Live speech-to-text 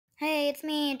it's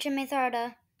me, Jimmy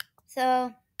Sarda.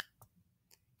 So,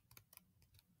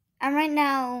 I'm right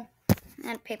now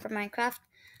at Paper Minecraft.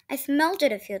 I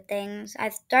smelted a few things. I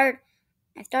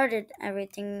started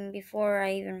everything before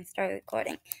I even started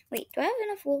recording. Wait, do I have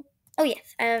enough wool? Oh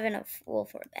yes, I have enough wool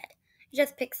for a bed. I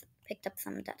just picked up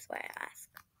some. That's why I asked.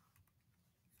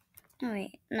 Oh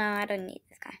wait, no, I don't need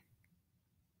this guy.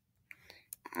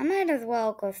 I might as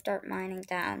well go start mining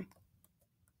down.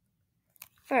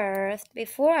 First,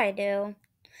 before I do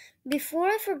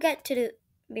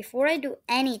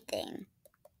anything,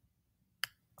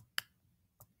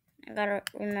 I gotta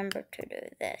remember to do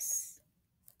this.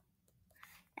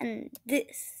 And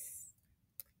this.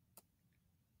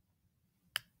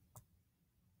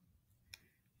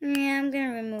 Yeah, I'm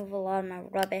gonna remove a lot of my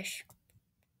rubbish.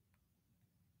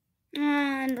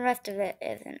 And the rest of it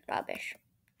isn't rubbish.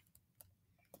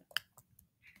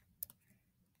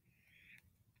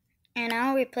 And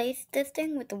I'll replace this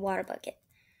thing with the water bucket.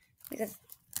 Because,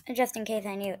 just in case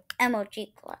I need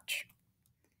MOG clutch.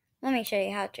 Let me show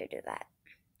you how to do that.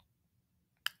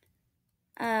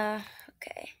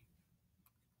 Okay.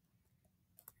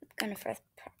 I'm gonna first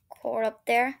parkour up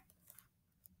there.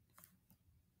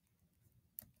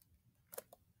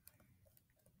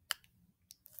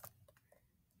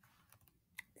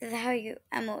 This is how you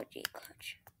MOG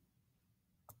clutch.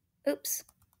 Oops.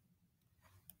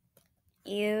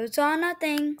 You saw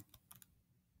nothing.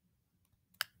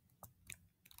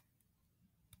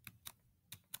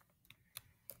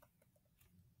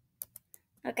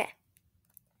 Okay.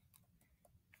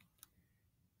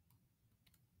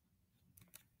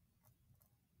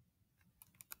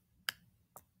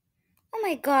 Oh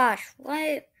my gosh,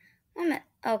 why?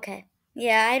 Okay.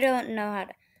 Yeah, I don't know how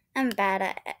to. I'm bad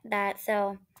at that,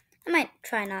 so I might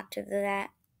try not to do that.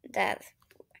 That's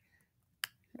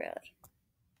really.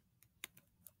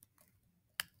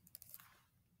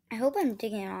 I hope I'm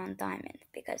digging on diamonds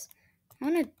because I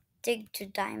want to dig to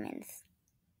diamonds.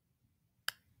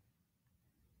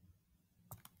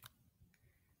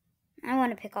 I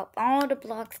want to pick up all the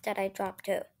blocks that I dropped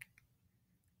too.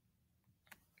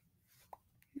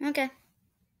 Okay.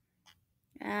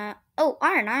 Oh,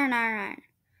 iron.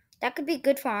 That could be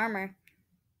good for armor.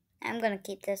 I'm gonna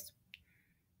keep this.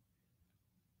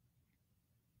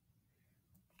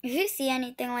 If you see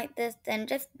anything like this, then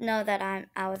just know that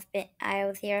I was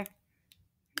here.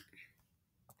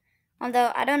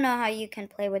 Although I don't know how you can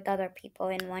play with other people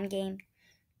in one game.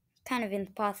 It's kind of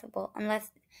impossible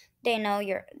unless they know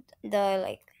the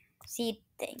like seed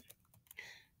thing.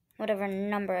 Whatever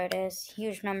number it is,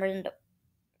 huge numbers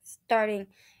starting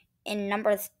in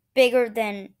numbers bigger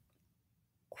than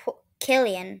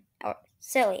Killian or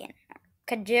Cillian or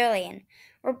Cajillion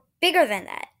or bigger than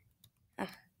that. Ugh.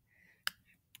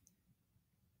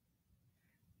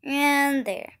 And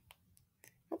there.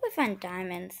 Hope I find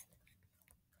diamonds.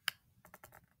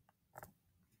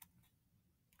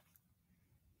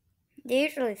 They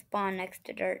usually spawn next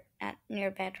to dirt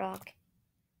near bedrock.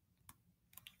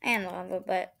 And lava,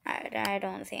 but I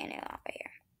don't see any lava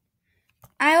here.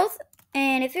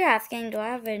 And if you're asking, do I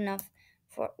have enough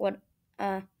for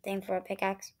thing for a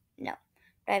pickaxe? No.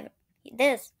 But I have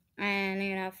this and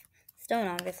enough stone,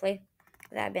 obviously,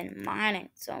 because I've been mining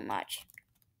so much.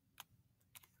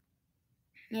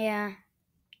 Yeah.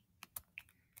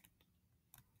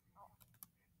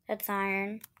 That's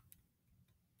iron.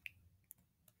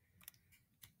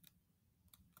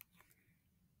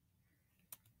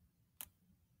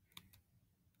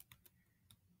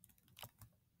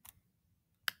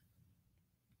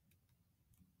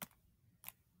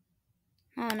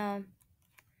 Oh no.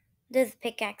 This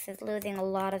pickaxe is losing a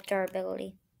lot of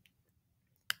durability.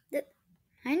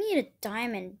 I need a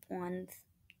diamond one.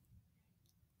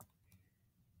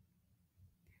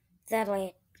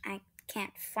 Sadly, I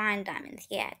can't find diamonds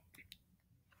yet.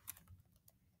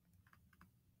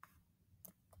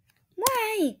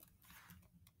 Why?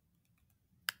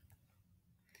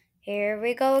 Here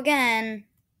we go again.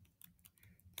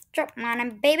 Drop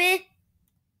mining, baby.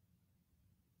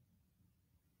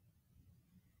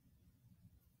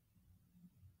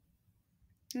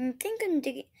 I think I'm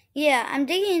digging. Yeah, I'm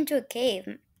digging into a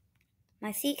cave.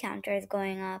 My sea counter is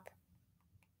going up.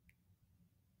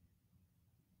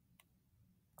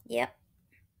 Yep.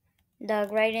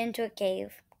 Dug right into a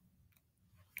cave.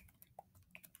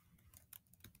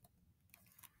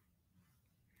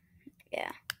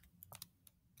 Yeah.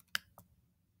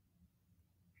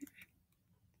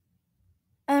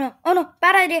 Oh no,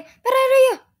 bad idea.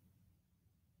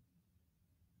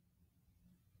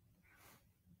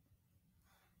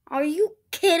 Are you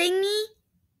kidding me?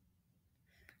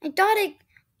 I thought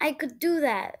I could do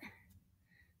that.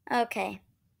 Okay.